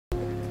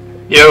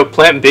Yo,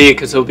 plant B,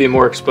 because he'll be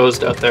more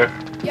exposed out there.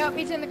 Yep,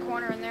 he's in the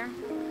corner in there.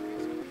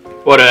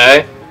 What,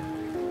 A?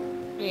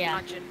 Yeah.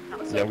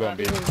 Yeah, I'm going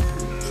B.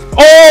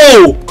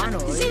 Oh!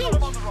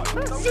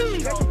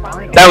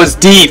 That was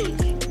deep.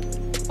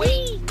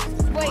 Wait,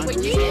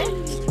 you did?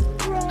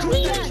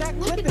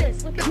 Look at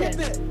this, look at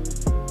this.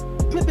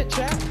 Clip it,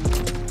 chat.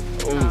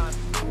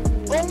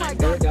 Oh my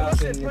god,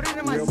 put it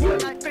in my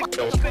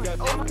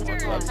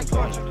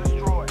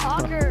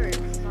Talkers.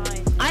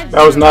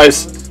 That was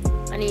nice.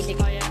 I need to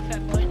go.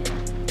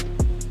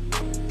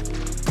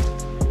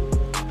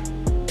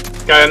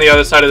 Guy on the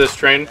other side of this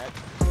train.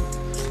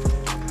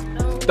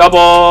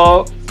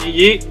 Double.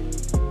 Yeet.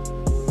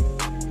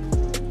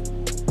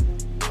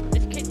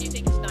 This kid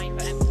using a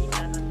sniper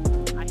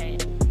MP7. I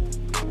hate it.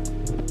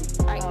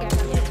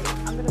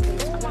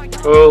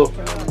 Oh.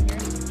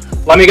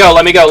 Let me go,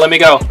 let me go, let me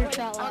go.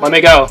 Let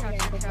me go.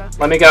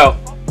 Let me go.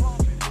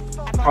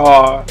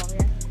 Oh.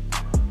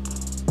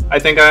 I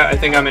think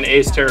I'm in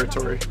Ace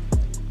territory.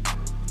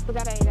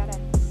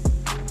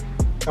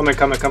 Coming.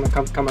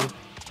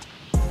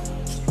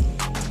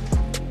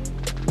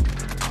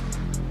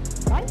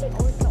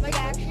 Like, I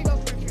actually go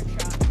for a trick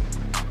shot.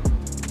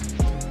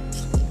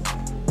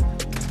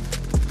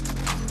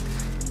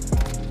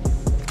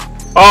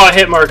 Oh,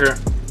 hit marker.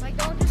 Like,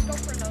 don't just go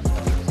for a no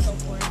scope, just go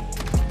for it.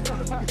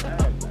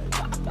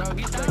 No,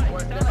 he's doing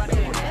worse.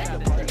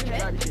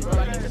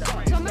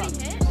 Somebody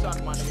hit?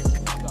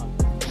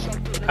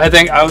 I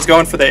think I was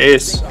going for the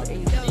ace.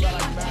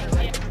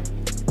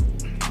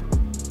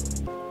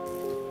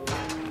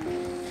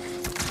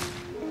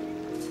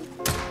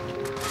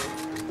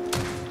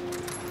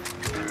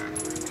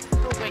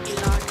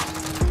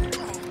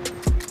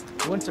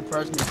 Wouldn't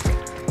surprise me.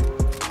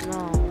 No.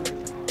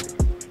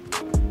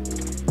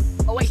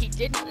 Oh wait, he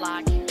didn't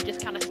lag. He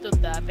just kind of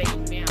stood there,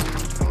 baiting me out.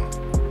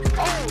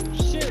 Oh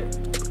shit!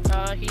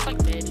 He's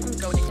like mid. I'm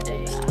going into A.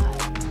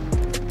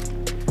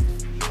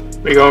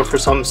 We going for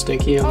something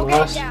stinky in the Okay,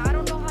 last? yeah, I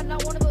don't know how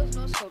not one of those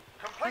no scopes.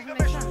 Doesn't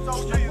make sense.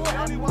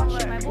 I'm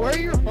watching my Where boy. are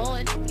your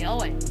bullets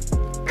going?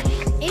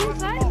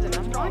 Inside of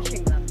them, I'm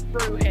watching them.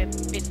 Through him.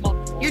 It's not.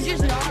 You're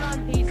just not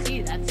on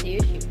PC, that's the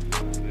issue.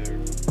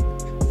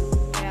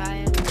 Yeah, I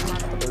am.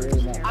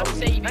 I'm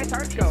saving. Nice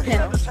hard scope.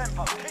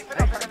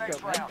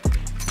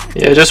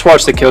 Yeah, just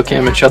watch the kill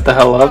cam and shut the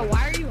hell Bro, up.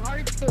 why are you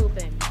hard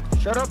scoping?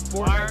 Shut up,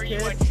 Why are you a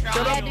Shut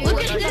child? up, Yeah, dude, Look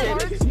look at at this. that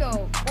hard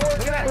scope.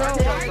 Look at,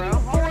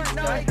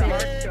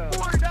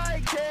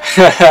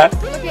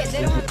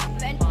 they don't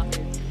have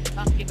any.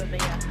 That's giving me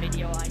a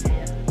video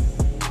idea.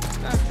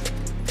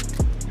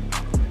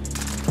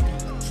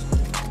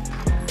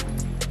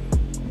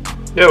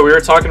 Yeah, we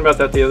were talking about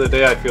that the other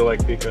day, I feel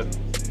like, Pika.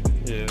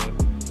 Yeah.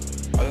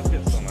 I just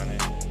get so many.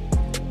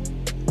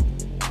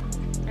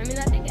 I mean,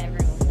 I think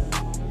everyone does.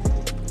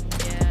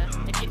 Yeah.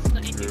 If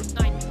you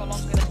snipe for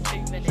longer than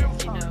 2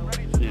 minutes, you know.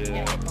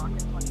 Yeah. Hit mark in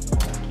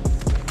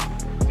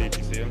 20. Did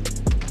you see him?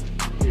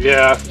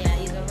 Yeah. Yeah,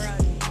 he's over on,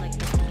 like,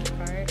 the key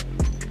part.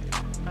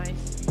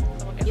 Nice.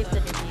 Someone get Give the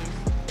that.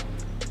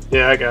 diffuse.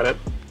 Yeah, I got it.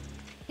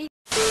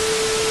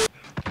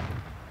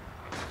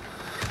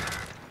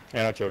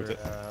 Yeah, I choked it.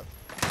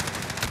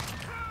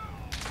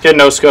 Get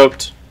no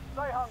scoped.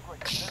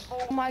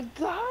 Oh my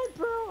god,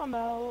 bro, I'm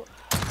out.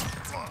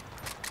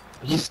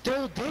 He's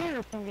still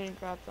there. I'm getting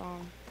crapped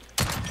on.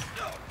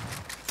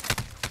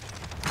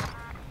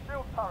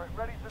 Field turret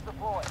ready to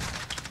deploy.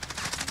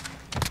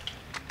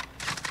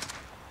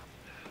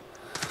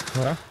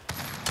 Huh?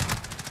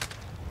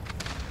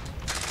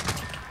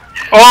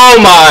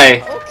 Oh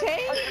my!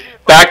 Okay.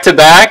 Back to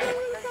back?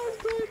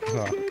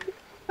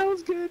 That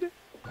was good.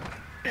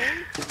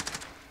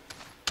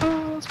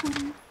 Oh, that's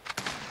funny.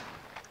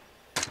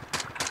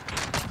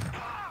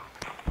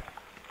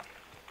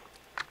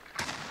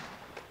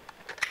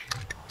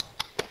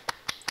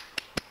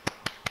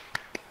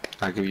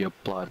 I'll give you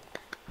blood.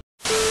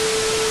 Search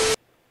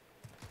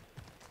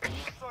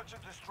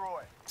and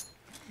destroy.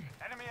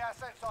 Enemy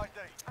assets ID.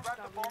 Grab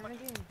the bomb and...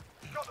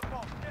 Got the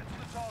bomb. Get to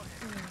the target.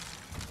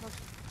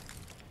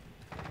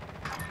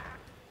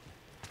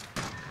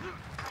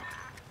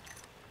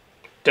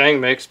 Dang,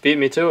 Mix, beat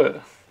me to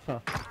it.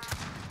 Okay,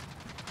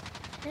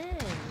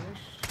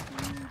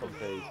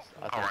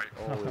 alright.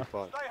 Holy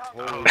fuck. Stay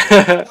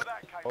hungry.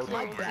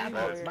 My back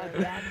hurts.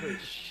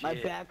 My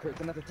back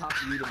hurts. I'm at the top of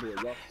the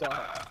leaderboard. Y'all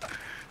stop.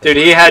 Dude,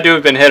 he had to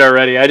have been hit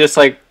already. I just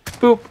like,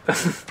 boop.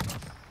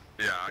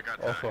 Yeah, I got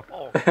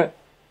that.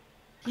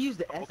 He used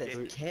the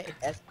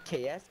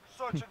SKS.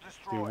 Search and Dude,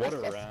 destroy. what a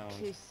round.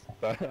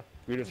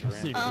 We just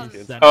ran through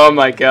kids. Oh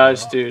my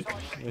gosh, dude.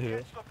 Yeah.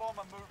 Get to the bomb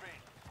and move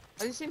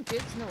in. Are these same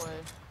kids? No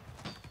way.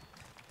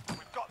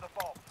 We've got the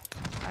bomb.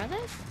 Are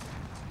they?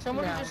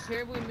 Someone No. just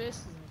terribly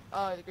missed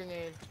the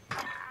grenade.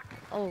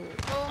 Oh,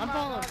 I'm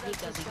following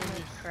Pika because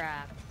he's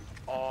crap.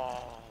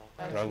 Oh,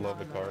 I love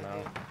the car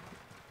now.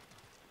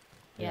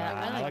 Yeah,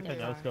 I like the the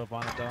no scope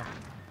on it though.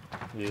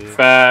 Yeah.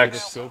 Facts.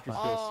 The scope is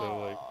just so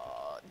like.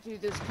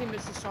 Dude, this kid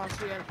missed a shot,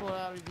 so we gotta pull it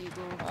out of the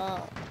deagle.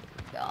 Oh,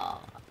 God.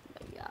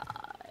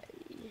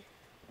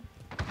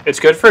 It's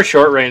good for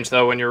short range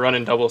though when you're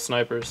running double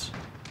snipers.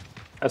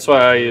 That's why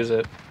I use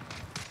it.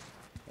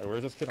 Hey,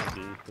 where's this kid on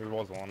B? There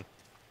was one.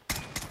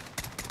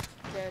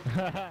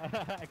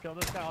 I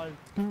killed this guy.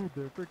 Dude,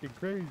 they're freaking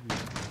crazy.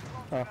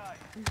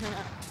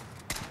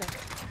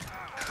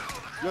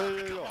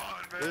 Yo.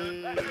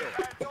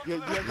 You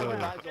guys do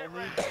knives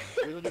only?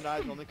 We're gonna do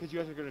knives only because you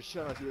guys are gonna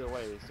shut us either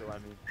way, so I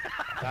mean.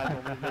 Knives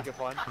only, make it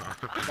fun.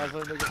 Knives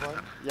only, make it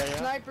fun. Yeah.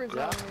 Snipers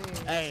Yeah. only.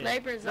 Hey.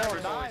 Snipers No,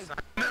 only. knives.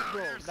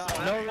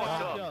 No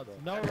round.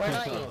 No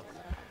round.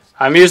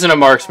 I'm using a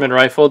marksman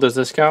rifle. Does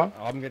this count?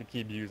 I'm gonna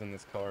keep using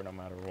this car no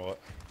matter what.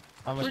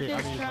 I'm We're gonna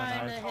just use my trying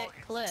to knife. hit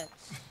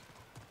clips.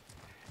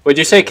 Would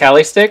you say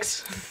Cali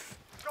sticks?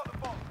 Got the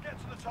bomb. Get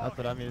to the That's target.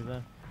 what I'm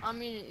using. I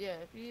mean, yeah,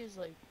 if you use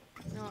like,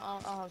 no,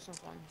 I'll have some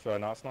fun. Should I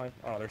not snipe?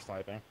 Oh, they're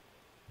sniping.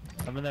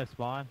 I'm in their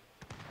spawn.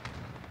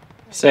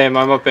 Same.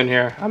 I'm up in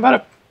here. I'm about to.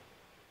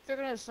 If you're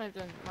gonna snipe,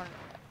 then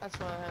that's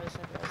why I had a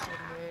sniper that second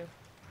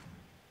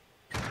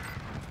wave.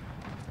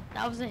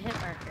 That was a hit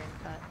marker,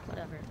 but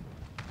whatever.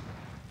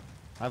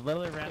 I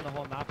literally ran the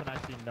whole map and I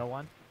see no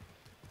one.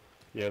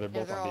 Yeah, they're Yeah,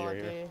 both they're on B all right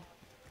at here.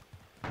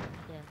 B.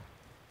 Yeah.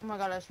 Oh my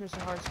god, I just missed a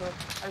hard scope.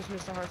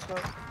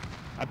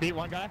 I beat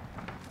one guy.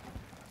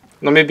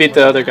 Let me beat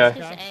the other guy.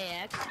 This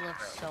AX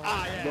looks so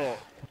Yeah. No.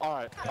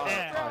 Alright.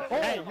 Yeah.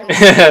 Hey,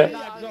 Hey,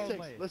 knives hey,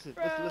 only. Listen.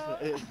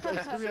 It's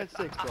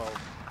 3-6, bro.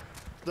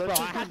 The Bro, I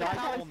two had the knives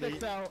power only.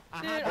 sticks out.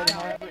 I Dude, had I the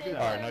power tried sticks it.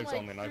 out. Alright, knives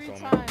like only, knives 3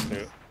 only. times.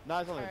 Shoot.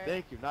 Knives only. Alright.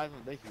 Thank you. Knives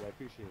only. Thank you. I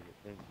appreciate it.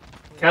 Thank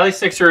you. Cali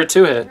sticks are a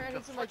two I hit. heard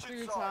it like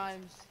 3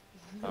 times.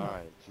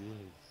 Alright, jeez.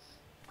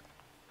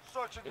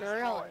 Search and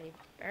destroy. Really?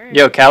 Very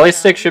Yo, Cali good.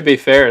 sticks should be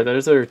fair.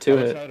 Those are two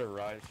I hit. tried to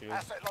riot shield.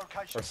 Asset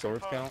location Or swords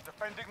confirmed. count?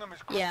 Defending them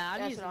is critical. Yeah, I'm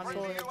That's using what I'm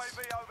swords.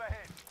 UAV overhead.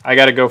 I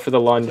gotta go for the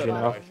I lunge, tried you to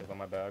know. riot shield on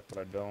my back, but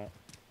I don't.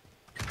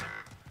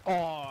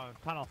 Oh,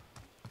 tunnel.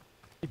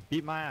 He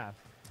beat my ass.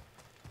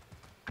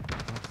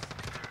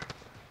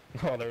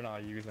 Oh, they're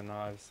not using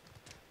knives.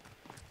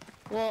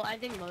 Well, I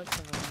think most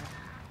of them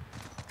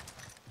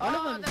are. One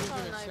of them's that's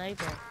using not a a knife.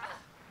 sniper.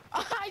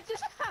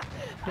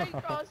 I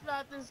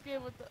cross-mapped this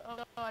game with the. Oh,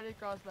 no, I didn't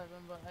cross-map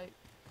him, but I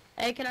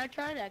Hey, can I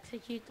try to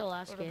execute the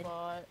last would have kid?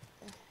 bought.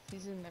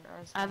 He's in there.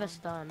 I have a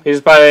stun. He's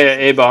by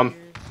A-bomb.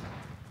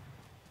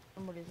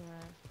 Somebody's in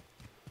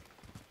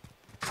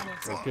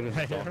This kid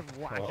is dumb.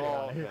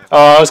 Oh, okay.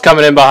 Oh, I was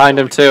coming in behind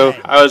him too.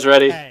 I was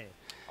ready. Hey,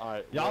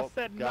 Alright. y'all well,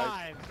 said guys.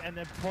 knives and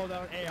then pulled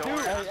out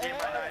AR.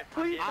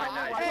 Please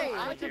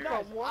I went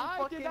from one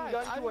fucking gun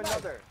to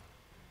another.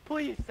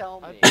 Please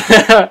tell me.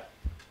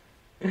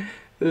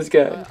 This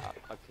guy. Okay.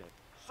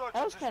 Search That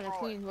and was kind of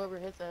destroy. clean, whoever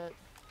hit that.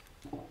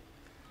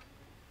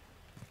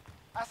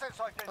 Assets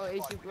identified. Oh,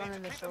 is he We need running to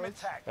the keep them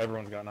swords? intact.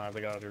 Everyone's got knives,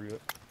 they gotta do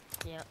it.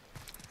 Yep.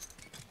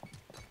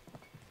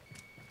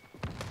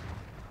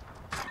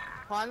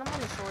 Climbing on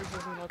the swords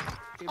doesn't look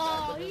too bad.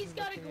 Oh, but it he's doesn't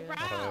got look a too good.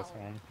 Okay, growl. that's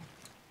one.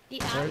 The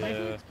Yeah.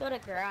 Alpha got a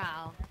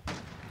growl.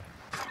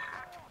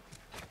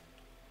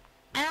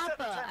 Set the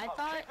Alpha, I tempo.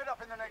 thought Keep it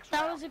up in the next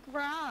that round. was a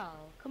growl.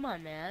 Come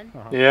on, man.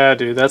 Yeah,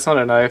 dude, that's not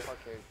a knife.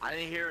 I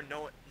didn't hear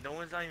no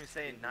one's not even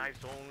saying knives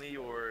only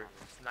or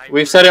sniper.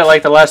 We've said it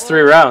like the last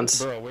 3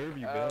 rounds. Bro, where have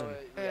you been?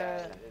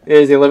 Yeah.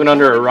 Is he living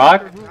under a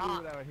rock? Mr. Woo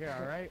Woo out here,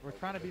 alright? We're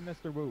trying to be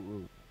Mr. Woo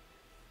Woo.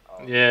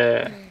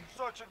 Yeah.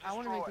 Search and I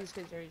want to make destroy. these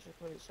kids rage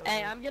quit. So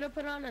Hey, bad. I'm gonna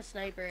put on a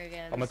sniper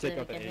again. I'm gonna so take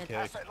out the they can AK. hit-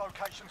 Asset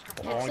locations I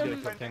confirmed. want to get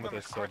a some- kill cam with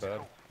this so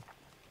bad.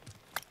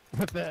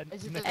 With that.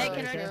 Is it Mr. the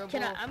Hey, terrible?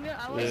 can I? I'm gonna.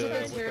 I want Yeah, to with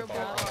try the terrible.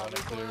 ball on it,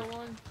 too. recoil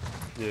one?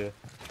 Yeah.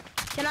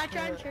 Can I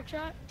try and trick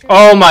shot?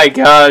 Oh my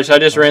gosh, I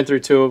just ran through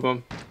 2 of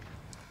them.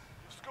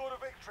 Scored a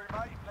victory,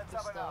 mate. Let's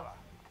have Good another.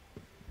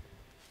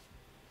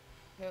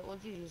 Yeah,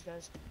 what'd you use,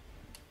 guys?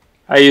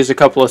 I used a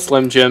couple of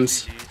Slim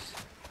Jims.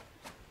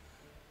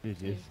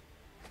 GG.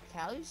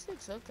 Cali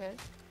sticks, okay.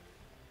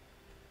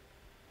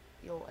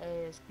 Yo,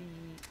 ASB.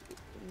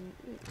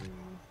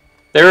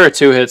 They were a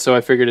 2 hit, so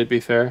I figured it'd be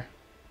fair.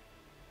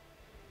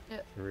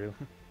 For real?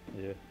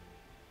 Yeah.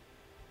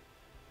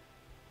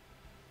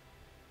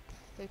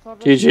 They called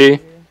us GG. here.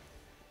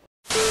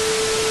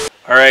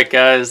 Alright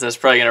guys, that's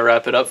probably going to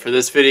wrap it up for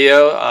this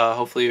video.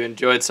 Hopefully you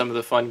enjoyed some of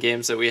the fun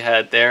games that we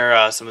had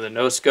there, some of the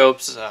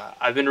no-scopes.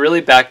 I've been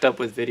really backed up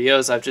with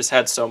videos. I've just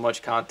had so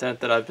much content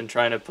that I've been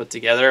trying to put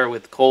together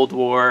with Cold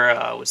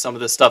War, with some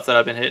of the stuff that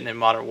I've been hitting in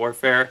Modern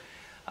Warfare.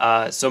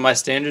 So my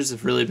standards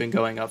have really been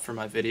going up for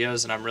my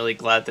videos, and I'm really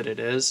glad that it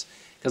is,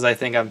 because I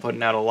think I'm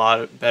putting out a lot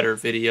of better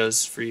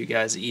videos for you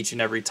guys each and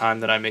every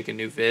time that I make a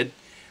new vid.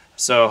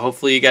 So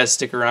hopefully you guys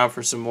stick around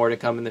for some more to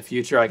come in the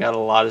future. I got a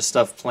lot of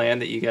stuff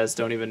planned that you guys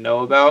don't even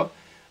know about.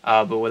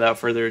 But without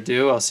further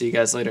ado, I'll see you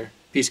guys later.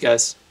 Peace,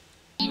 guys.